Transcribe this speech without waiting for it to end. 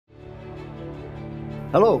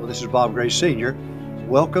Hello, this is Bob Gray Sr.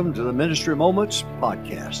 Welcome to the Ministry Moments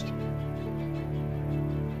podcast.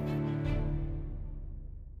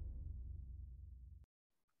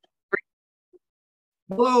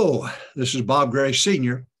 Hello, this is Bob Gray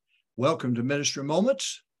Sr. Welcome to Ministry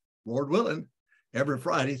Moments, Lord willing, every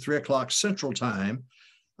Friday, 3 o'clock Central Time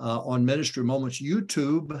on Ministry Moments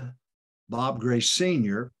YouTube, Bob Gray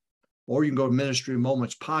Sr., or you can go to Ministry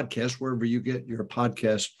Moments Podcast, wherever you get your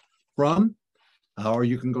podcast from. Or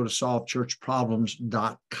you can go to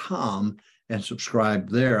solvechurchproblems.com and subscribe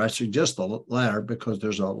there. I suggest the latter because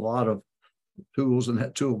there's a lot of tools in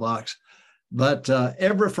that toolbox. But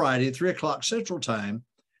every Friday, 3 o'clock Central Time,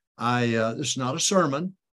 this is not a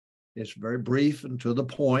sermon. It's very brief and to the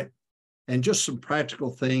point, and just some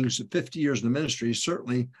practical things. 50 years in the ministry,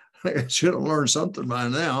 certainly I should have learned something by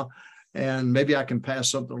now, and maybe I can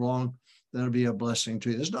pass something along that'll be a blessing to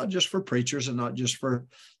you. It's not just for preachers and not just for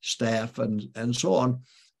staff and so on,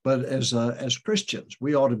 but as Christians,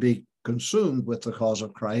 we ought to be consumed with the cause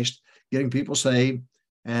of Christ, getting people saved.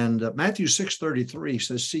 And Matthew 6:33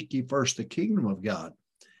 says, "Seek ye first the kingdom of God."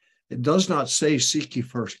 It does not say, "Seek ye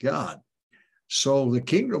first God." So the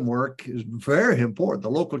kingdom work is very important. The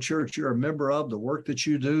local church you're a member of, the work that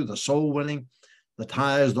you do, the soul winning, the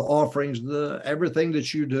tithes, the offerings, everything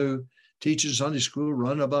that you do, teaching Sunday school,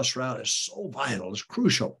 running a bus route is so vital. It's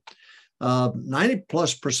crucial.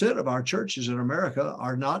 90+% of our churches in America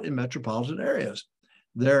are not in metropolitan areas.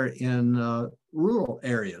 They're in rural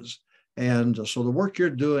areas. And so the work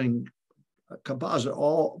you're doing, composite,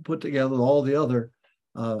 all put together with all the other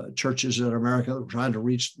churches in America trying to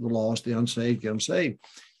reach the lost, the unsaved, get them saved.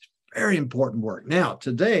 Very important work. Now,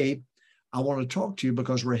 today, I want to talk to you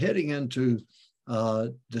because we're heading into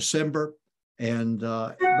December. And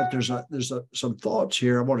but there's some thoughts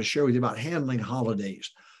here I want to share with you about handling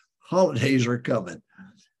holidays. Holidays are coming.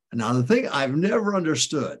 Now, the thing I've never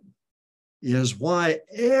understood is why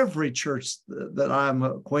every church that I'm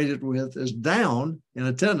acquainted with is down in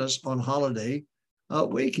attendance on holiday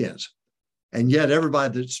weekends. And yet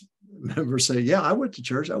everybody that's members say, "Yeah, I went to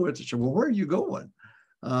church. I went to church." Well, where are you going?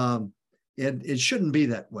 It shouldn't be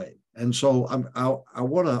that way. And so I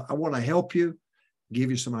want to help you,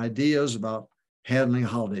 give you some ideas about handling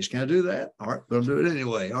holidays. Can I do that? All right, we'll do it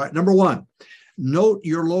anyway. All right, number one, note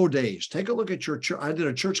your low days. Take a look at your church. I did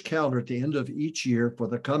a church calendar at the end of each year for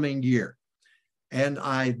the coming year. And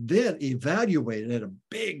I then evaluated at a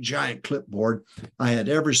big, giant clipboard. I had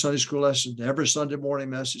every Sunday school lesson, every Sunday morning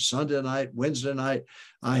message, Sunday night, Wednesday night.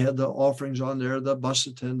 I had the offerings on there, the bus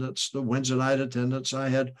attendance, the Wednesday night attendance. I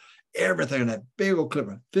had everything in that big old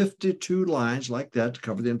clipboard, 52 lines like that to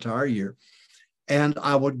cover the entire year. And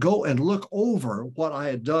I would go and look over what I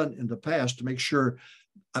had done in the past to make sure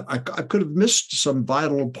I could have missed some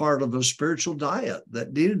vital part of the spiritual diet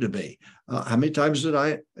that needed to be. How many times did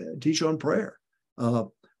I teach on prayer?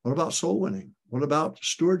 What about soul winning? What about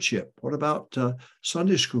stewardship? What about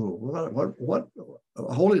Sunday school? What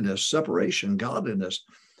holiness, separation, godliness,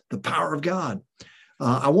 the power of God?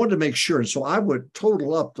 I wanted to make sure. And so I would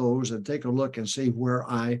total up those and take a look and see where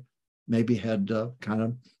I maybe had kind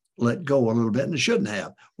of let go a little bit and shouldn't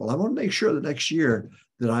have. Well, I want to make sure that next year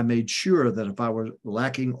that I made sure that if I was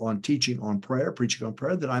lacking on teaching on prayer, preaching on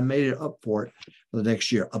prayer, that I made it up for it for the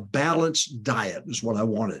next year. A balanced diet is what I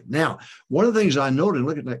wanted. Now, one of the things I noted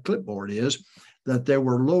looking at that clipboard is that there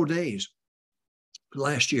were low days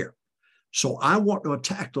last year. So I want to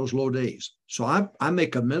attack those low days. So I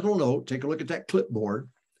make a mental note, take a look at that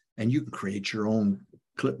clipboard, and you can create your own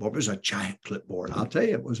clipboard. It was a giant clipboard. I'll tell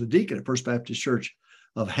you, it was a deacon at First Baptist Church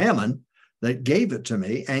of Hammond that gave it to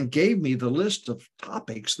me and gave me the list of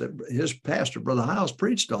topics that his pastor, Brother Hiles,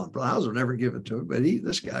 preached on. Brother Hiles would never give it to him, but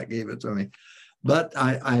this guy gave it to me. But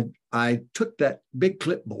I took that big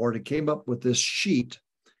clipboard and came up with this sheet,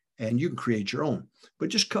 and you can create your own, but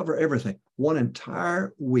just cover everything. One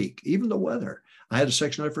entire week, even the weather. I had a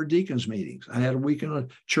section for deacons meetings. I had a week on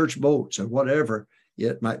church boats and whatever.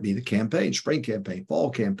 It might be the campaign, spring campaign, fall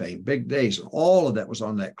campaign, big days, and all of that was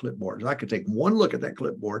on that clipboard. I could take one look at that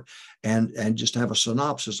clipboard and just have a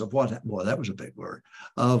synopsis of that was a big word,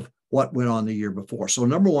 of what went on the year before. So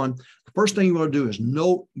number one, the first thing you want to do is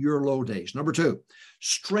note your low days. Number two,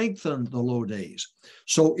 strengthen the low days.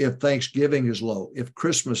 So if Thanksgiving is low, if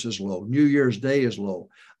Christmas is low, New Year's Day is low,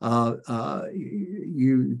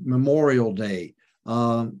 Memorial Day,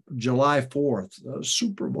 July 4th,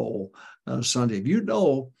 Super Bowl Sunday. If you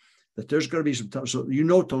know that there's going to be some time, so you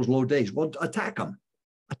note those low days, well, attack them.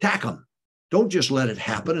 Attack them. Don't just let it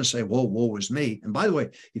happen and say, "Whoa, woe is me." And by the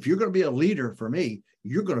way, if you're going to be a leader for me,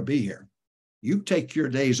 you're going to be here. You take your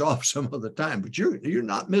days off some of the time, but you're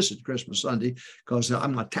not missing Christmas Sunday because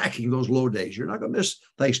I'm attacking those low days. You're not going to miss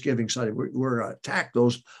Thanksgiving Sunday. We're attack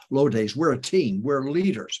those low days. We're a team. We're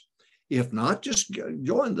leaders. If not, just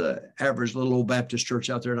join the average little old Baptist church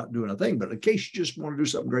out there not doing a thing. But in case you just want to do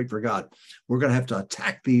something great for God, we're going to have to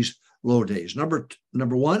attack these low days. Number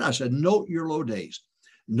one, I said, note your low days.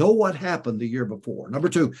 Know what happened the year before. Number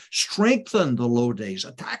two, strengthen the low days.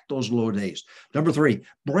 Attack those low days. Number three,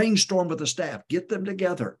 brainstorm with the staff. Get them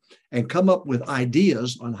together and come up with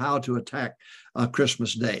ideas on how to attack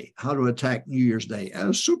Christmas Day, how to attack New Year's Day,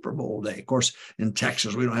 and Super Bowl Day. Of course, in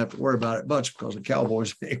Texas, we don't have to worry about it much because the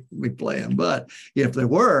Cowboys be playing. But if they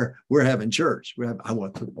were, we're having church. I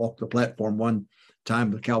went to walk the platform one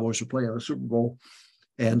time. The Cowboys were playing the Super Bowl,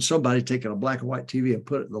 and somebody taking a black and white TV and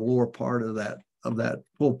put it in the lower part of that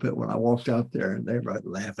pulpit when I walked out there, and they were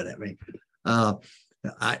laughing at me. I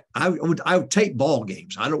would tape ball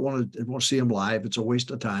games. I don't want to see them live. It's a waste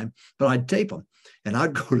of time, but I'd tape them, and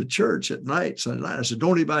I'd go to church at night, Sunday night. I said,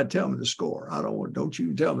 "Don't anybody tell me the score. Don't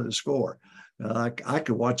you tell me the score." I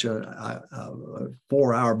could watch a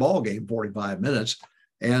 4-hour ball game, 45 minutes.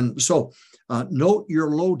 And so note your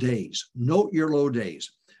low days. Note your low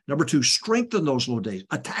days. Number two, strengthen those low days.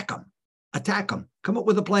 Attack them. Attack them. Come up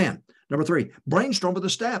with a plan. Number three, brainstorm with the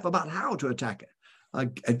staff about how to attack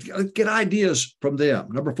it. Get ideas from them.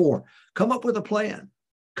 Number four, come up with a plan.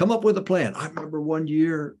 Come up with a plan. I remember one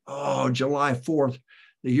year, July 4th,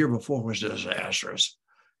 the year before was disastrous.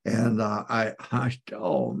 And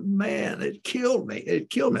oh man, it killed me. It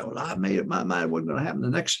killed me. Well, I made up my mind wasn't going to happen. The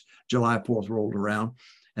next July 4th rolled around.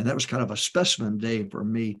 And that was kind of a specimen day for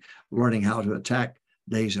me, learning how to attack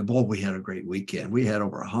days. And boy, we had a great weekend. We had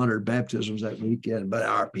over 100 baptisms that weekend, but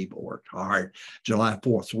our people worked hard July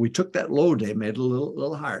 4th. So we took that low day, made it a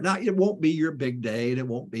little higher. Now, it won't be your big day, and it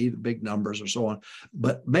won't be the big numbers or so on,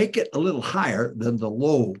 but make it a little higher than the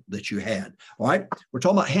low that you had. All right. We're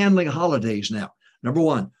talking about handling holidays now. Number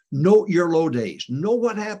one, note your low days. Know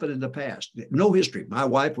what happened in the past. Know history. My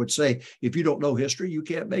wife would say, if you don't know history, you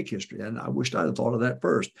can't make history. And I wished I'd have thought of that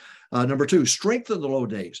first. Number two, strengthen the low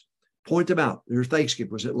days. Point them out. There's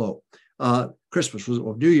Thanksgiving was it low. Christmas was it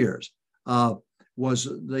low. New Year's was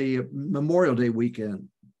the Memorial Day weekend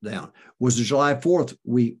down. Was the July 4th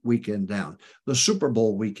weekend down? The Super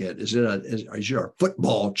Bowl weekend is your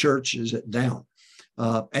football church? Is it down?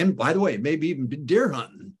 And by the way, maybe even deer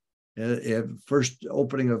hunting. First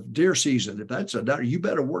opening of deer season. If that's a doubt, you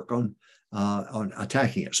better work on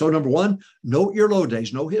attacking it. So number one, note your low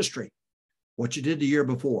days. Know history. What you did the year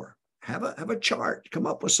before. Have a chart, come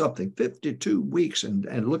up with something, 52 weeks,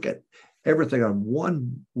 and look at everything on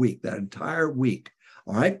 1 week, that entire week.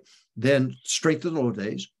 All right. Then strengthen the low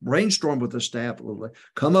days, brainstorm with the staff a little bit,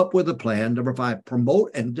 come up with a plan. Number five,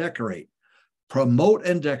 promote and decorate. Promote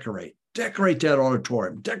and decorate. Decorate that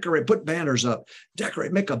auditorium, decorate, put banners up,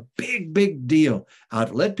 decorate, make a big deal out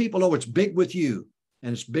of it. Let people know it's big with you.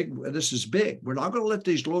 And it's big. This is big. We're not going to let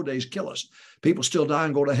these low days kill us. People still die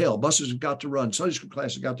and go to hell. Buses have got to run. Sunday school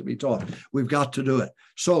classes have got to be taught. We've got to do it.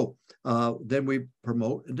 So then we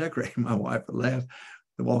promote and decorate. My wife would laugh.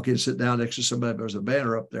 I walk in, sit down next to somebody. There's a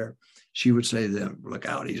banner up there. She would say to them, "Look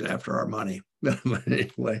out, he's after our money." But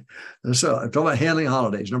anyway, so I'm talking about handling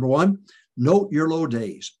holidays. Number one, note your low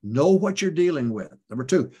days. Know what you're dealing with. Number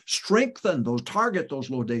two, target those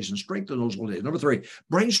low days and strengthen those low days. Number three,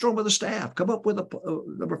 brainstorm with the staff. Come up with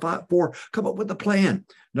come up with a plan.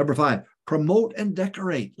 Number five, promote and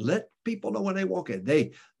decorate. Let people know when they walk in.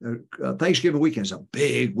 Thanksgiving weekend is a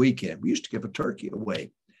big weekend. We used to give a turkey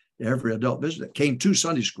away to every adult visitor that came to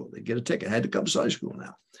Sunday school. They get a ticket. Had to come to Sunday school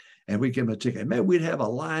now. And we give them a ticket. Man, we'd have a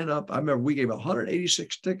lineup. I remember we gave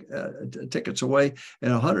 186 tickets away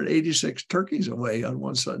and 186 turkeys away on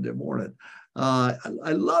one Sunday morning. I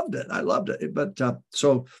loved it. I loved it. But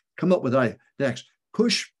so come up with next.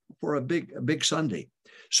 Push for a big Sunday.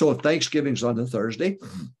 So if Thanksgiving's on the Thursday,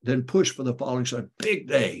 then push for the following Sunday. Big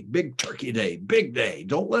day, big turkey day, big day.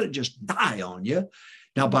 Don't let it just die on you.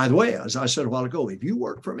 Now, by the way, as I said a while ago, if you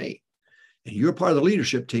work for me, and you're part of the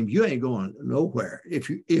leadership team, you ain't going nowhere. If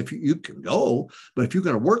you can go, but if you're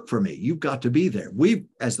going to work for me, you've got to be there.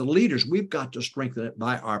 As the leaders, we've got to strengthen it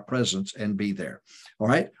by our presence and be there. All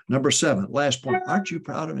right. Number seven, last point. Aren't you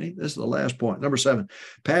proud of me? This is the last point. Number seven,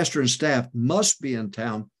 pastor and staff must be in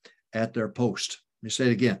town at their post. Let me say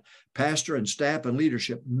it again. Pastor and staff and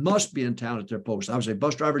leadership must be in town at their post. I would say,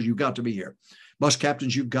 bus drivers, you've got to be here. Bus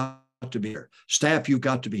captains, you've got to be here. Staff, you've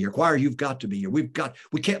got to be here. Choir, you've got to be here. We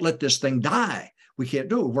can't let this thing die. We can't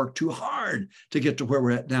do it. We work too hard to get to where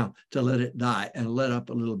we're at now to let it die and let up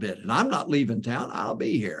a little bit. And I'm not leaving town. I'll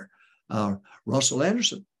be here. Russell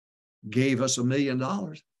Anderson gave us $1 million.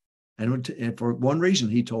 And for one reason,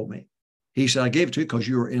 he told me. He said, I gave it to you because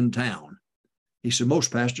you were in town. He said,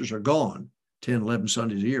 most pastors are gone 10, 11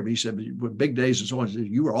 Sundays a year. But he said, with big days and so on,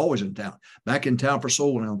 you were always in town. Back in town for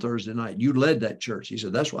soul winning on Thursday night. You led that church. He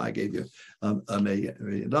said, that's why I gave you $1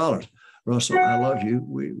 million. Russell, I love you.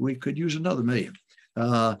 We could use another million.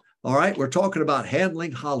 All right, we're talking about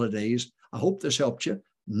handling holidays. I hope this helped you.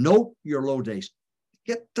 Note your low days.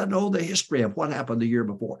 Get to know the history of what happened the year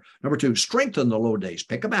before. Number 2, strengthen the low days.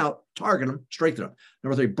 Pick them out, target them, strengthen them.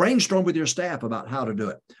 Number 3, brainstorm with your staff about how to do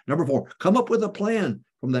it. Number 4, come up with a plan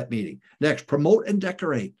from that meeting. Next, promote and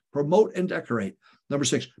decorate. Promote and decorate. Number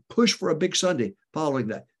 6, push for a big Sunday following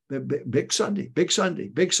that. Big Sunday, big Sunday,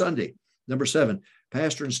 big Sunday. Number 7,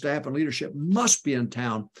 pastor and staff and leadership must be in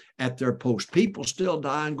town at their post. People still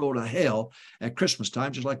die and go to hell at Christmas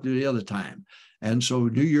time, just like the other time. And so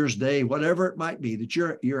New Year's Day, whatever it might be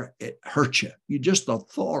that it hurts you. You just the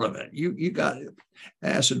thought of it. You got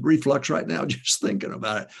acid reflux right now just thinking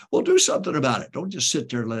about it. Well, do something about it. Don't just sit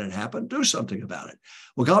there and let it happen. Do something about it.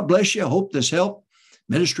 Well, God bless you. I hope this helped.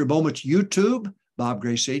 Ministry Moments YouTube, Bob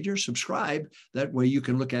Gray Sr. Subscribe. That way you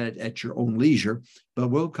can look at it at your own leisure. But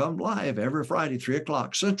we'll come live every Friday, 3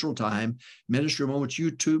 o'clock Central Time. Ministry Moments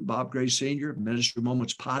YouTube, Bob Gray Sr. Ministry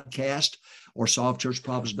Moments Podcast, or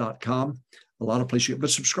solvechurchproblems.com. A lot of places,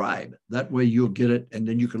 but subscribe. That way you'll get it, and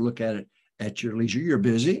then you can look at it at your leisure. You're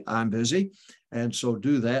busy. I'm busy. And so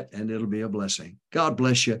do that, and it'll be a blessing. God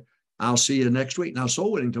bless you. I'll see you next week. Now,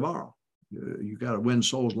 soul winning tomorrow. You got to win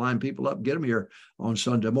souls, line people up, get them here on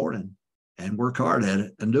Sunday morning, and work hard at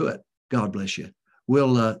it and do it. God bless you.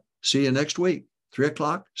 We'll see you next week, 3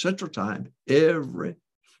 o'clock Central Time, every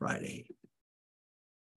Friday.